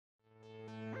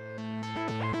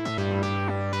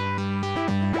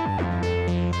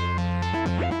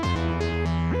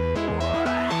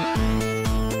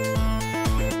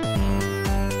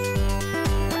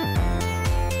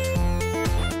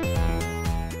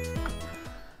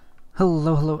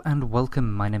Hello, and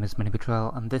welcome. My name is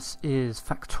MiniBetrayal, and this is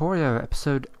Factorio,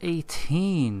 episode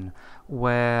 18,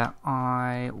 where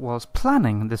I was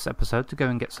planning this episode to go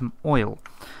and get some oil.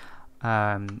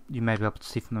 You may be able to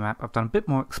see from the map, I've done a bit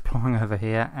more exploring over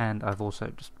here, and I've also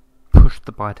just pushed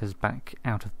the biters back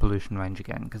out of pollution range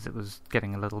again, because it was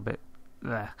getting a little bit...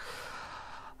 But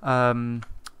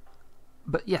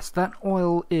yes, that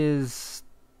oil is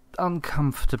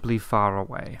uncomfortably far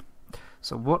away.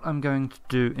 So what I'm going to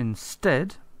do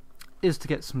instead is to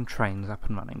get some trains up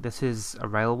and running. This is a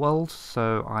rail world,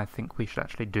 so I think we should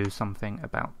actually do something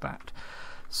about that.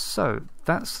 So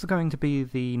that's going to be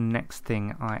the next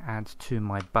thing I add to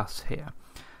my bus here.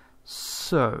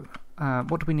 So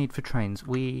what do we need for trains?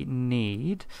 We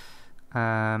need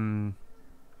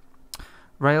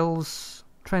rails,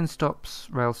 train stops,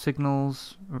 rail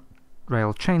signals,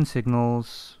 rail chain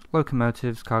signals,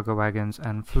 locomotives, cargo wagons,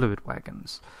 and fluid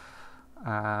wagons.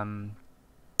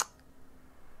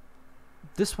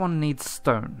 This one needs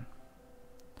stone,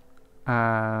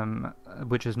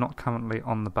 which is not currently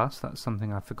on the bus. That's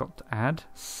something I forgot to add.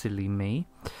 Silly me.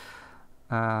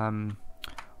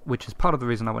 Which is part of the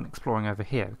reason I went exploring over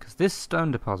here, because this stone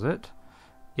deposit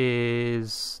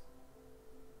is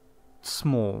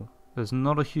small. There's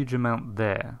not a huge amount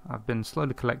there. I've been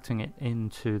slowly collecting it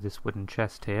into this wooden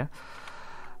chest here.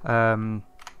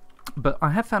 But I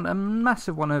have found a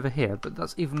massive one over here, but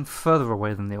that's even further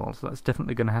away than the oil, so that's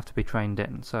definitely going to have to be trained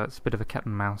in. So it's a bit of a cat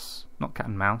and mouse, not cat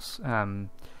and mouse,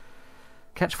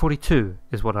 catch 42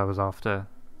 is what I was after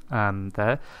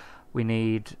there. We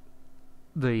need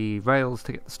the rails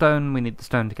to get the stone, we need the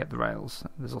stone to get the rails.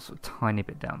 There's also a tiny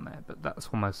bit down there, but that's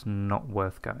almost not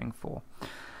worth going for.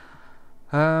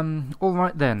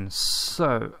 Alright then,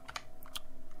 so...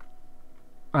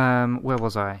 where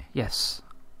was I? Yes.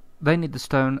 They need the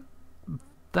stone.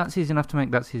 That's easy enough to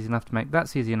make, that's easy enough to make,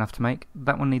 that's easy enough to make.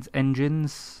 That one needs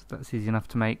engines, that's easy enough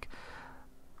to make.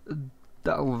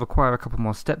 That'll require a couple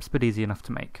more steps, but easy enough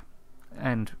to make.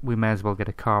 And we may as well get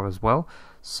a car as well.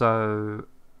 So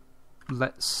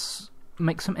let's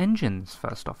make some engines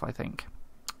first off, I think.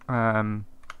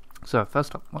 So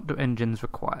first off, what do engines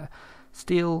require?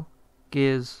 Steel,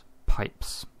 gears,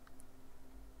 pipes.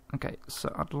 Okay,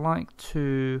 so I'd like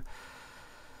to...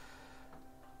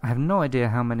 I have no idea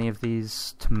how many of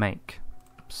these to make.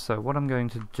 So what I'm going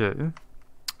to do...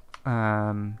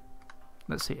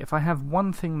 let's see, if I have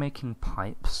one thing making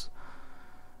pipes...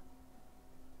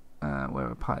 where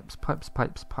are pipes?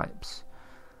 Pipes.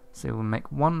 So we'll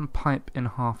make one pipe in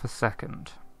half a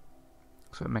second.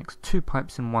 So it makes 2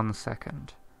 pipes in 1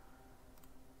 second.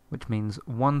 Which means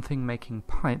one thing making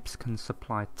pipes can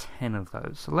supply 10 of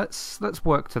those. So let's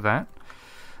work to that.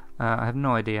 I have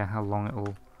no idea how long it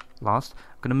will last.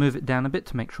 I'm going to move it down a bit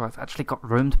to make sure I've actually got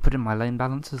room to put in my lane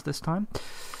balancers this time.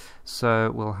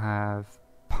 So we'll have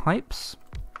pipes.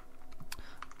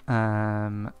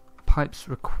 Pipes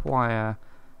require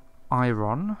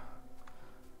iron.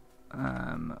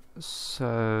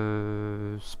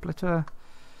 So splitter.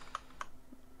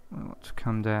 We want to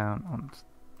come down on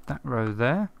that row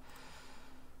there.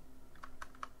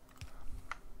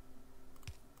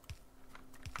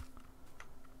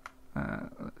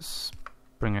 Let's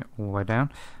bring it all the way down.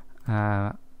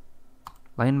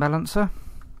 Lane balancer.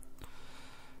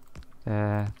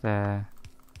 There.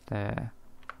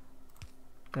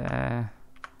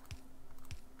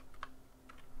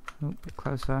 Oh, a bit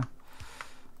closer.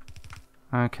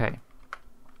 Okay.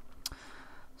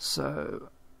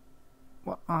 So,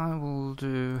 what I will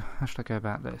do... How should I go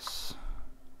about this?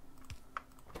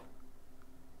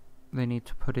 They need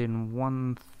to put in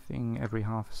one thing every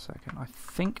half a second. I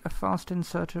think a fast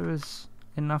inserter is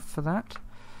enough for that.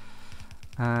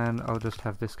 And I'll just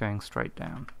have this going straight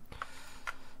down.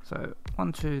 So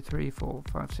 1, 2, 3, 4,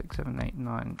 5, 6, 7, 8,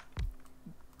 9,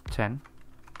 10.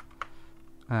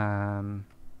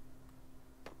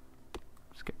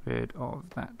 Let's get rid of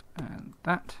that and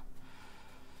that.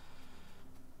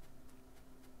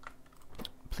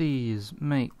 Please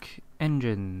make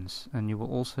engines, and you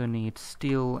will also need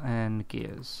steel and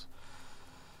gears.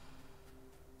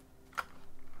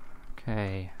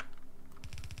 Okay.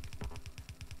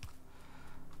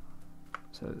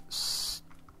 So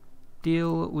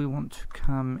steel we want to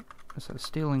come... So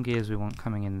steel and gears we want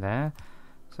coming in there.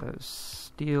 So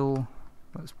steel,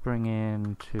 let's bring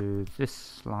in to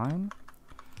this line.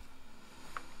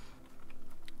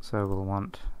 So we'll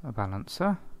want a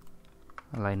balancer.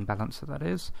 A lane balancer, that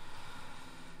is.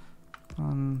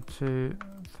 1, 2,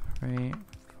 3,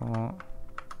 4,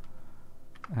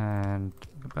 and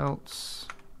the belts.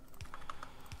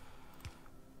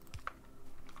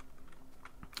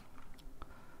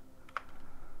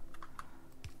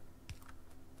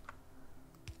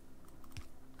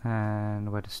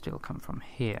 And where does steel come from?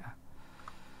 Here.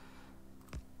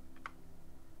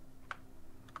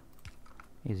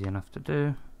 Easy enough to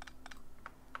do.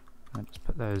 I'll just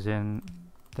put those in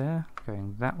there,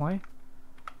 going that way.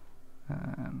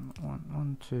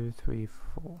 1, 2, 3,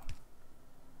 4.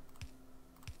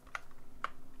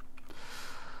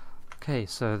 Okay,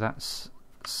 so that's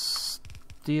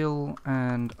steel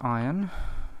and iron.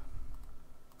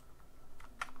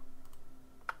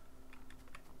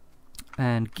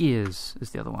 And gears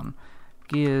is the other one.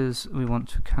 Gears, we want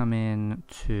to come in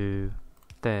to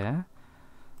there.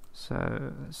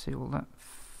 So let's see, will that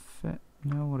fit?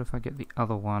 No, what if I get the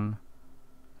other one?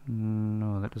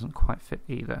 No, that doesn't quite fit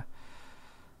either.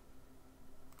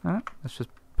 Let's just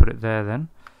put it there then.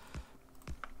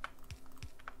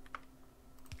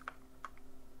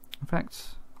 In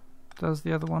fact, does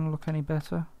the other one look any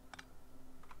better?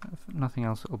 If nothing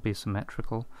else, it will be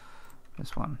symmetrical.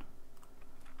 This one.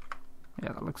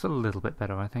 Yeah, that looks a little bit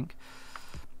better, I think.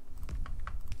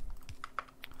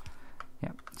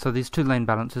 Yeah, so these two lane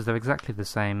balances, they're exactly the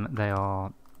same. They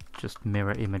are just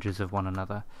mirror images of one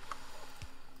another.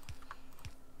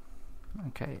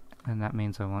 Okay, and that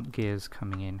means I want gears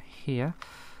coming in here.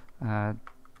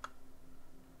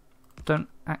 Don't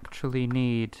actually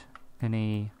need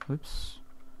any... Oops.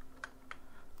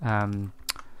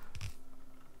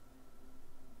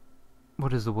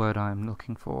 What is the word I'm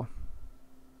looking for?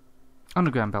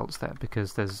 Underground belts there,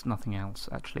 because there's nothing else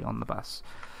actually on the bus.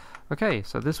 Okay,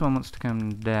 so this one wants to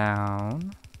come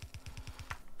down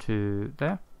to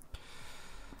there.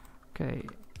 Okay,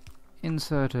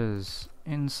 inserters,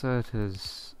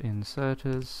 inserters,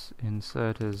 inserters,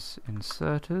 inserters,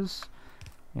 inserters,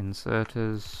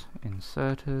 inserters,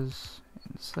 inserters,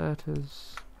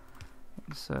 inserters,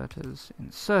 inserters,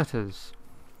 inserters,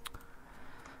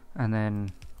 and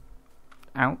then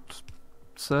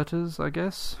outserters, I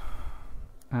guess.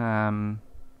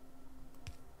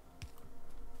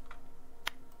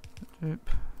 Doop,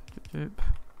 doop.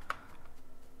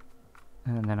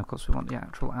 And then of course we want the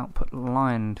actual output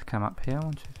line to come up here.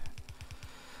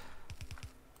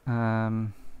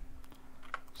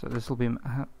 So this will be,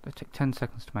 they take 10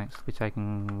 seconds to make, so it'll be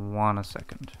taking 1 a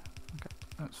second. Okay,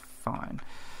 that's fine.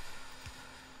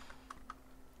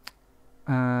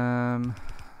 How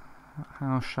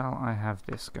shall I have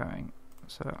this going?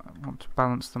 So I want to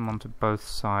balance them onto both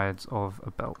sides of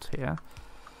a belt here.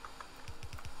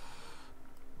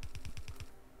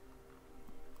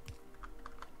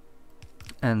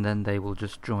 And then they will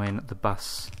just join the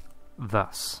bus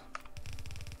thus,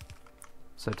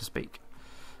 so to speak.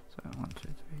 So 1, 2,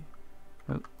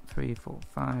 3, 3, 4,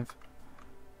 5,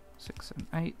 6, 7,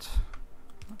 8.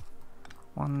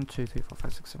 1, 2, 3, 4,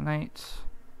 5, 6, 7, 8.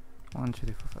 1, 2,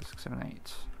 3, 4, 5, 6, 7,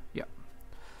 8. Yep.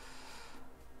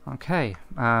 Okay.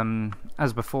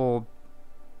 As before,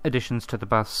 additions to the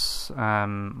bus,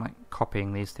 like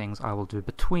copying these things, I will do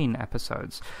between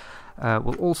episodes.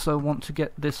 We'll also want to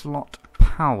get this lot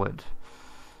powered.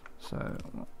 So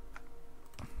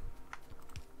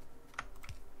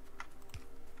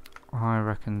I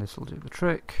reckon this will do the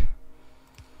trick.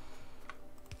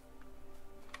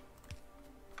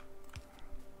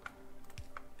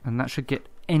 And that should get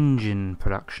engine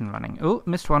production running. Oh,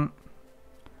 missed one.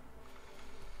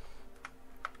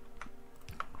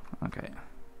 Okay.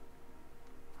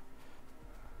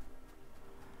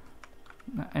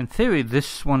 In theory,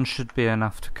 this one should be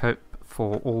enough to cope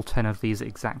for all 10 of these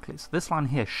exactly. So this line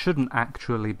here shouldn't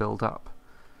actually build up.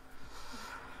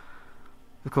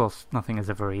 Of course, nothing is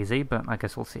ever easy, but I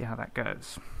guess we'll see how that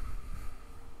goes.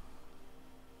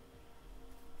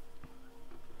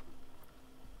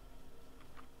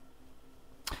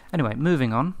 Anyway,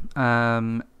 moving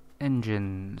on.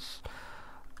 Engines.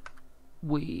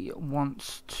 We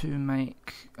want to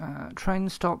make train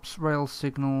stops, rail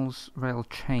signals, rail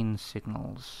chain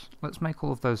signals. Let's make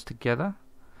all of those together.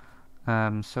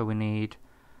 So we need...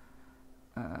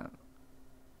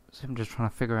 so I'm just trying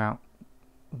to figure out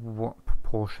what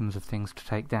proportions of things to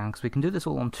take down, because we can do this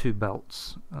all on 2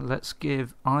 belts. Let's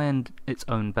give iron its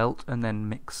own belt, and then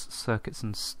mix circuits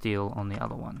and steel on the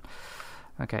other one.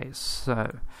 Okay,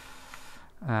 so...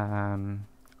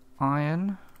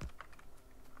 iron...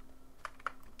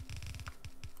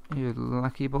 You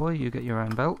lucky boy, you get your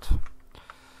own belt.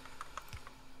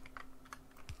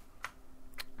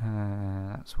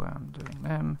 That's where I'm doing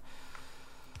them.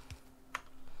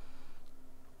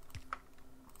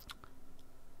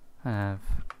 Have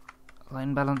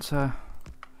lane balancer.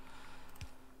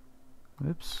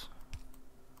 Oops.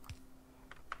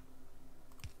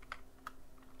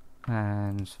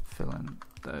 And fill in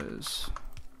those.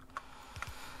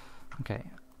 Okay.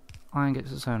 Iron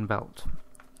gets its own belt.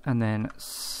 And then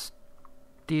steel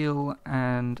steel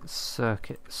and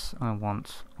circuits I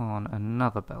want on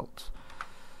another belt.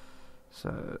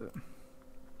 So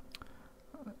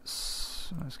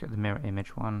let's get the mirror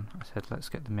image one. I said let's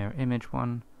get the mirror image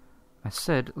one. I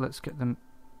said let's get the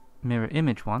mirror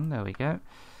image one. There we go.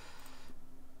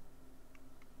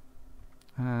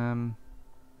 For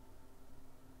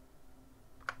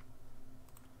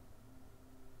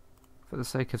the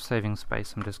sake of saving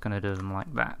space, I'm just going to do them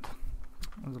like that.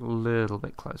 It was a little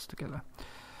bit close together.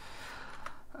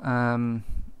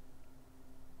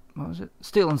 What was it?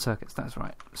 Steel and circuits, that's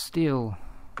right. Steel.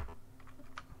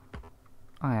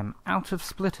 I am out of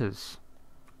splitters.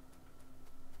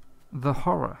 The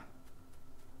horror.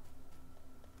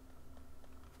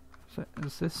 So,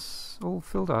 is this all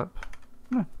filled up?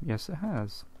 No, yes it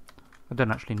has. I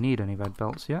don't actually need any red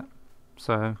belts yet,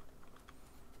 so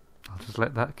I'll just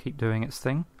let that keep doing its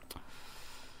thing.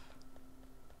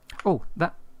 Oh,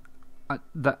 that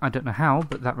I don't know how,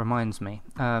 but that reminds me.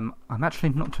 I'm actually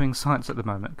not doing science at the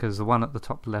moment because the one at the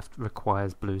top left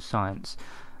requires blue science.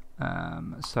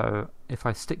 So if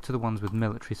I stick to the ones with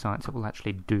military science, it will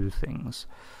actually do things.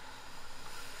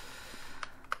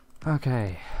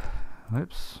 Okay.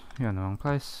 Whoops, you're in the wrong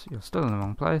place. You're still in the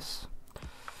wrong place.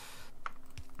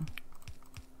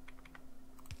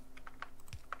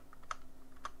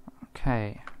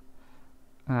 Okay.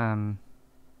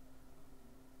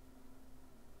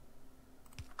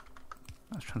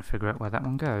 I was trying to figure out where that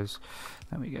one goes.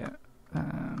 There we go.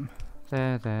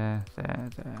 There.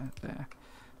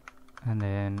 And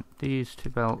then these two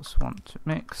belts want to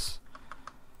mix.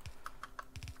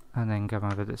 And then go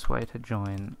over this way to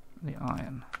join the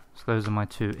iron. So those are my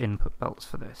two input belts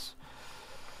for this.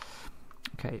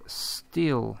 Okay,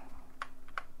 steel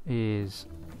is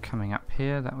coming up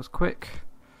here. That was quick.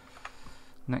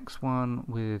 Next one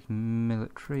with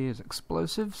military is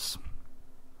explosives.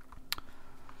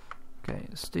 Okay,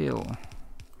 steel.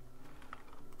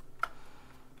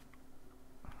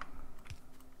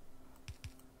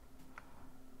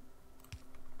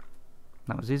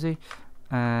 That was easy.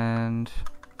 And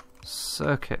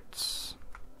circuits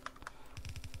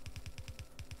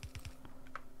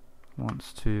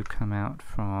wants to come out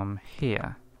from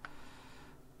here.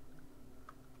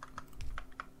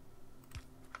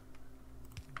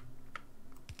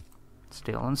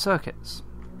 Steel and circuits.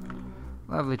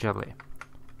 Lovely jubbly.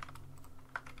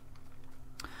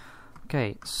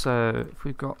 Okay, so if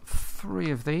we've got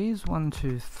 3 of these, 1,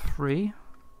 2, 3.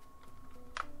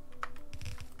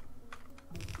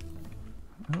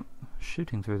 Oh,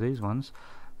 shooting through these ones.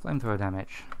 Flamethrower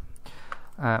damage.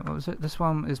 What was it? This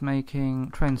one is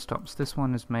making train stops. This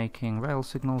one is making rail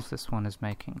signals. This one is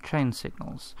making chain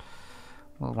signals.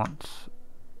 We'll want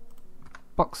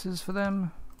boxes for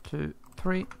them. 2,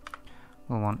 3.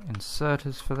 We'll want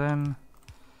inserters for them.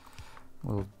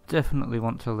 We'll definitely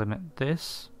want to limit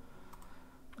this.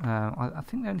 I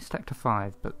think they only stack to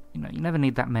 5, but you never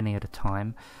need that many at a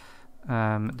time.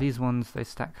 These ones, they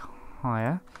stack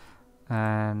higher,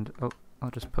 and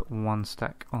I'll just put 1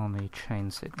 stack on the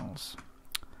chain signals.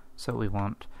 So we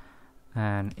want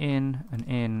an in, an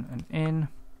in, an in,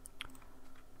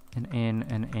 an in,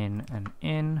 an in, an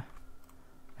in,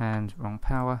 and wrong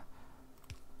power,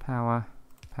 power,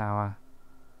 power,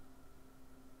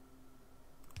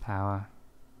 power,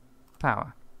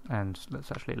 power, and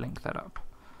let's actually link that up.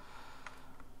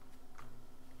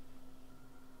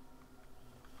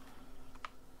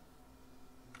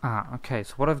 Okay,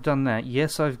 so what I've done there,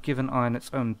 yes, I've given iron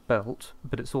its own belt,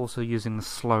 but it's also using the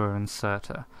slower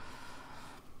inserter.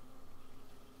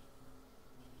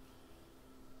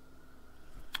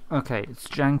 Okay, it's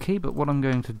janky, but what I'm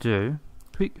going to do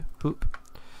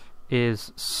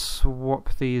is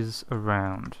swap these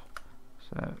around.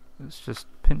 So let's just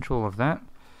pinch all of that,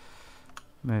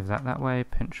 move that way,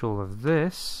 pinch all of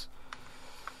this,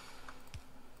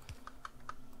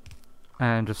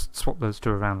 and just swap those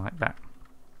two around like that.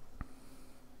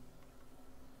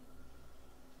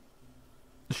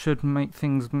 Should make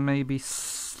things maybe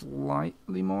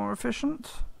slightly more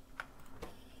efficient.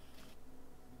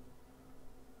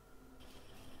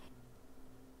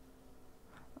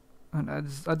 And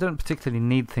I don't particularly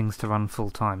need things to run full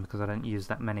time because I don't use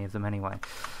that many of them anyway.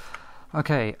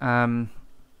 Okay,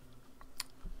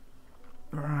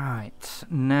 right,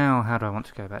 now how do I want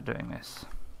to go about doing this?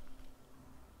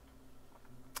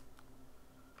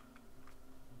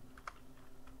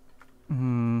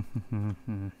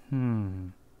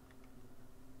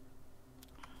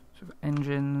 So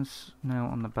engines now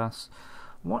on the bus.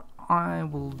 What I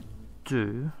will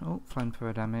do... Oh,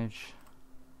 flamethrower damage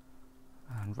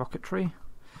and rocketry.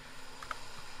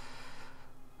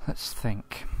 Let's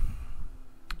think.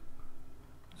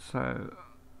 So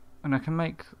And I can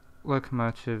make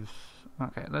locomotives.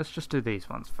 Okay, let's just do these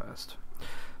ones first.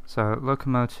 So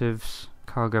locomotives,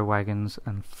 cargo wagons,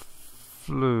 and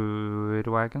fluid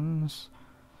wagons.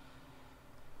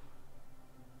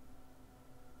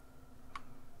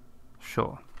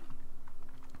 Sure.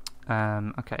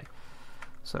 Okay.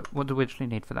 So what do we actually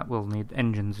need for that? We'll need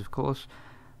engines, of course.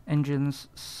 Engines,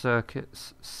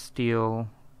 circuits, steel,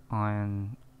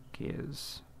 iron,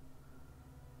 gears.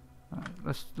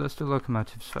 Let's do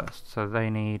locomotives first. So they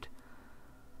need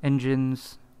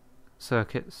engines,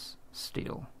 circuits,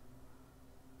 steel,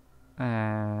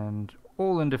 and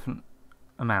all in different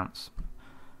amounts.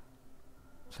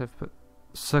 So I've put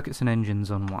circuits and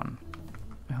engines on one.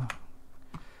 Oh.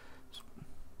 I've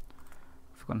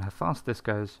forgotten how fast this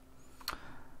goes.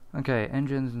 Okay,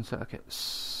 engines and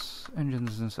circuits.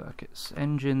 Engines and circuits.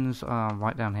 Engines are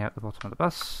right down here at the bottom of the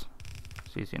bus.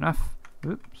 It's easy enough.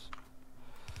 Oops.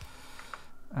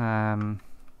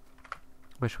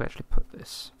 Where should we actually put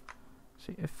this?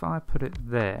 See, if I put it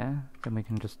there, then we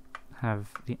can just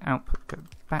have the output go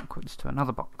backwards to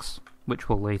another box, which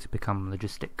will later become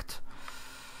logistic.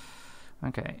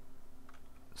 Okay,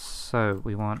 so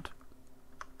we want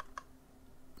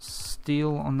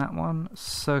steel on that one,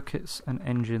 circuits and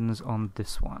engines on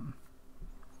this one.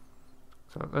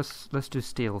 So let's do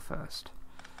steel first.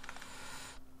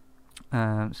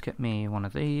 Let's get me one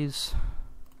of these.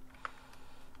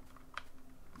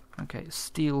 Okay,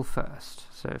 steel first.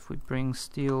 So if we bring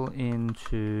steel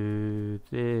into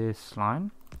this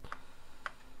line,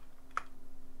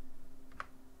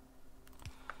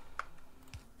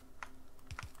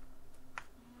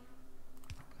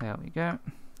 there we go.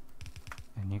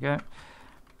 In you go.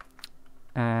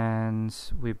 And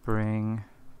we bring...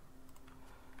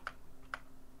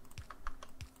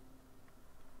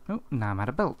 Oh, now I'm out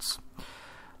of belts.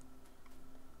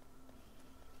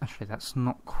 Actually, that's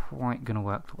not quite going to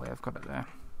work the way I've got it there.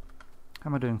 How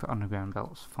am I doing for underground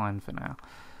belts? Fine for now.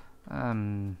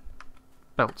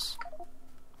 Belts.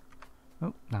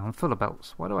 Oh, now I'm full of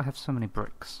belts. Why do I have so many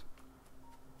bricks?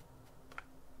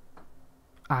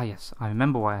 Ah, yes, I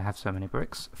remember why I have so many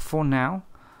bricks. For now,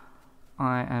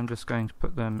 I am just going to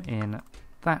put them in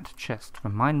that chest.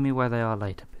 Remind me where they are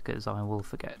later, because I will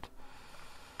forget.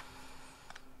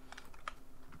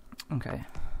 Okay.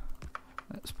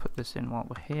 Let's put this in while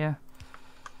we're here.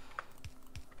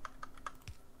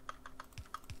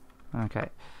 Okay,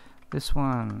 this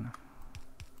one...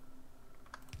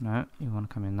 No, you want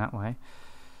to come in that way.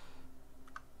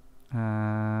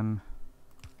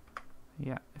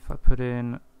 Yeah, if I put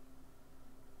in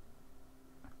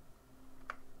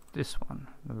this one,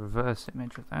 the reverse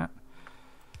image of that,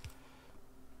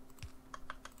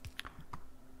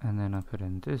 and then I put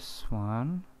in this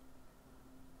one,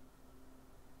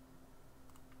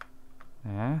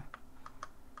 there,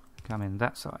 come in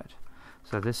that side.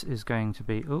 So this is going to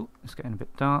be, oh, it's getting a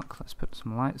bit dark, let's put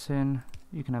some lights in.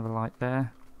 You can have a light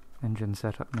there. Engine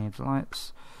setup needs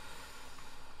lights.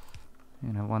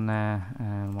 You know, one there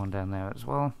and one down there as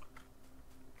well.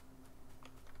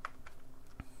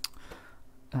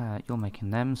 You're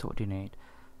making them, so what do you need?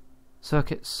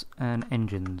 Circuits and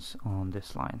engines on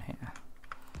this line here.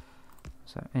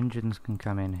 So engines can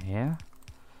come in here.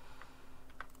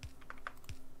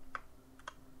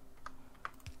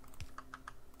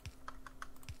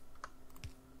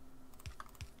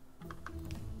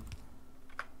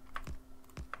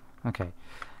 Okay,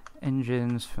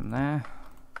 engines from there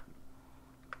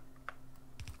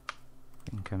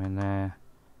can come in there.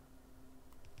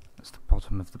 That's the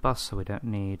bottom of the bus, so we don't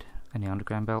need any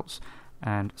underground belts.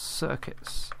 And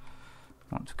circuits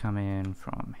want to come in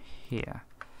from here.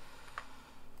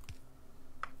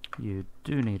 You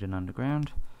do need an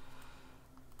underground.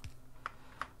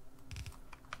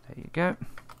 There you go.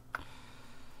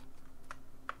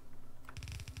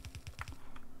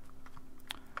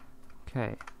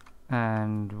 Okay.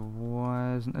 And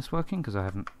why isn't this working? Because I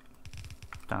haven't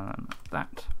done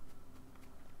that.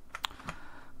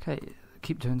 Okay,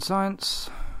 keep doing science.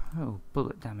 Oh,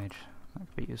 bullet damage. That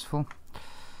could be useful.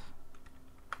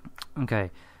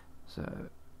 Okay, so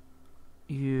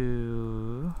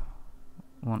you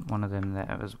want one of them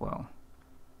there as well.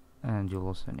 And you'll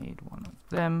also need one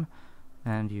of them.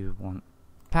 And you want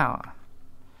power.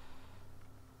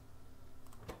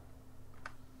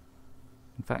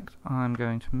 In fact, I'm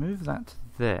going to move that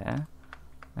there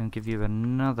and give you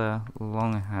another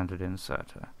long-handed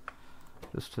inserter,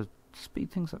 just to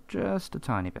speed things up just a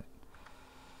tiny bit.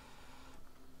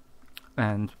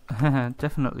 And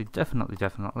definitely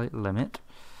limit.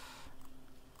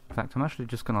 In fact, I'm actually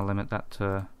just going to limit that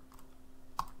to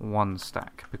one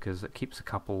stack, because it keeps a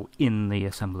couple in the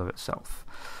assembler itself.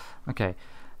 Okay,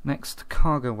 Next,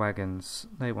 cargo wagons.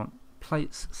 They want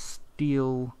plates,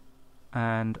 steel,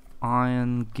 and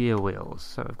iron gear wheels.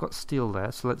 So I've got steel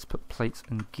there, so let's put plates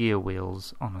and gear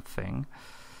wheels on a thing.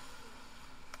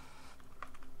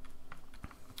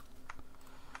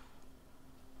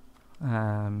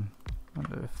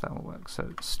 Wonder if that will work.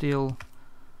 So steel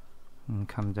can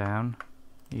come down.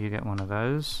 You get one of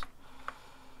those.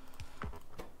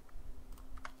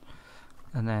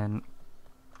 And then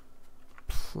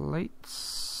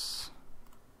plates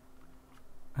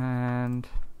and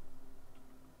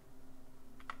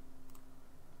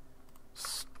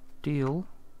steel.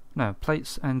 No,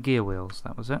 plates and gear wheels,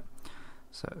 that was it.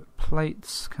 So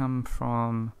plates come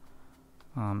from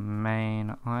our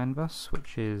main iron bus,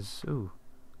 which is, ooh,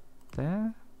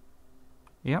 there?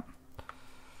 Yep.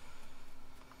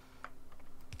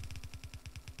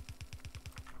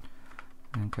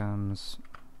 And comes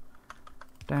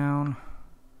down.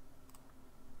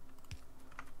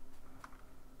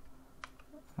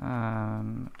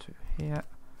 To here,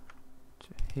 to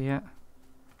here,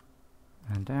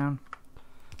 and down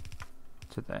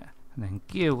to there. And then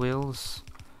gear wheels.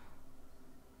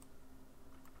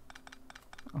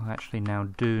 I actually now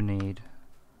do need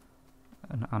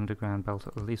an underground belt,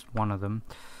 at least one of them.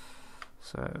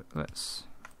 So let's...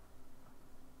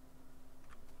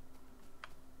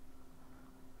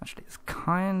 Actually, it's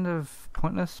kind of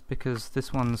pointless because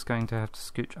this one's going to have to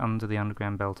scooch under the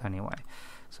underground belt anyway.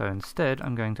 So instead,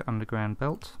 I'm going to underground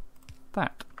belt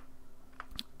that.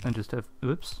 And just have...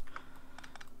 Oops.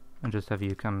 And just have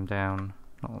you come down,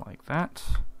 not like that,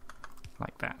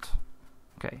 like that.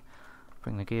 Okay.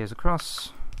 Bring the gears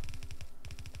across.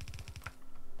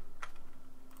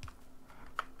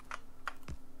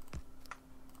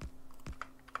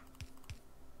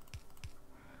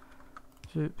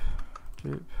 Zoop,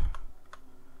 zoop.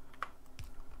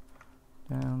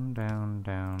 Down, down,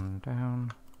 down,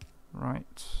 down.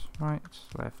 Right, right,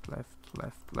 left, left,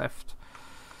 left, left.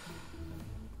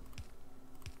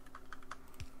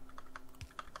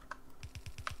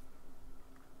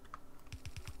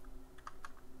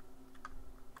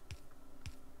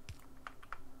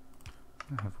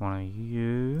 I have one of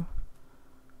you,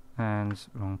 and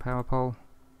wrong power pole.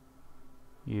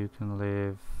 You can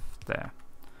live there.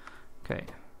 Okay,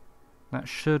 that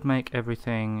should make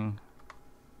everything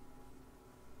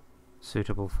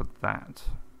suitable for that.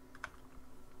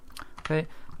 Okay,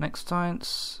 next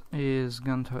science is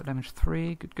gun turret damage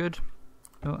 3, good, good.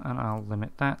 Oh, and I'll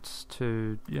limit that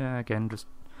to, yeah, again, just,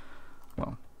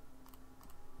 well,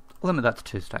 limit that to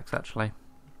 2 stacks actually.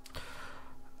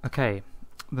 Okay.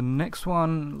 The next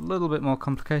one, a little bit more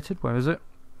complicated. Where is it?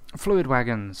 Fluid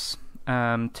wagons.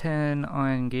 10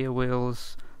 iron gear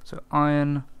wheels. So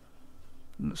iron...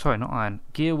 Sorry, not iron.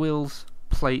 Gear wheels,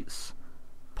 plates,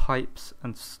 pipes,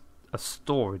 and a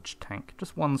storage tank.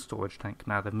 Just one storage tank.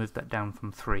 Now they've moved that down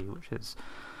from 3, which is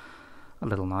a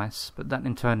little nice. But that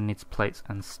in turn needs plates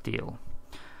and steel.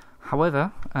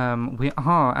 However, we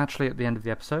are actually at the end of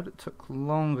the episode. It took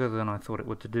longer than I thought it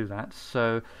would to do that.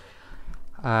 So...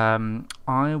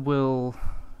 I will,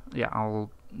 yeah, I'll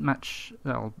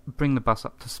bring the bus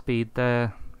up to speed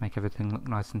there, make everything look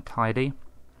nice and tidy,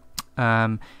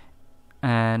 and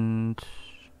I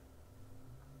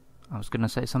was going to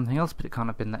say something else, but it can't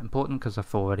have been that important because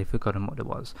I've already forgotten what it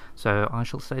was. So I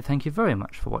shall say thank you very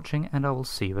much for watching, and I will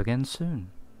see you again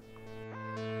soon.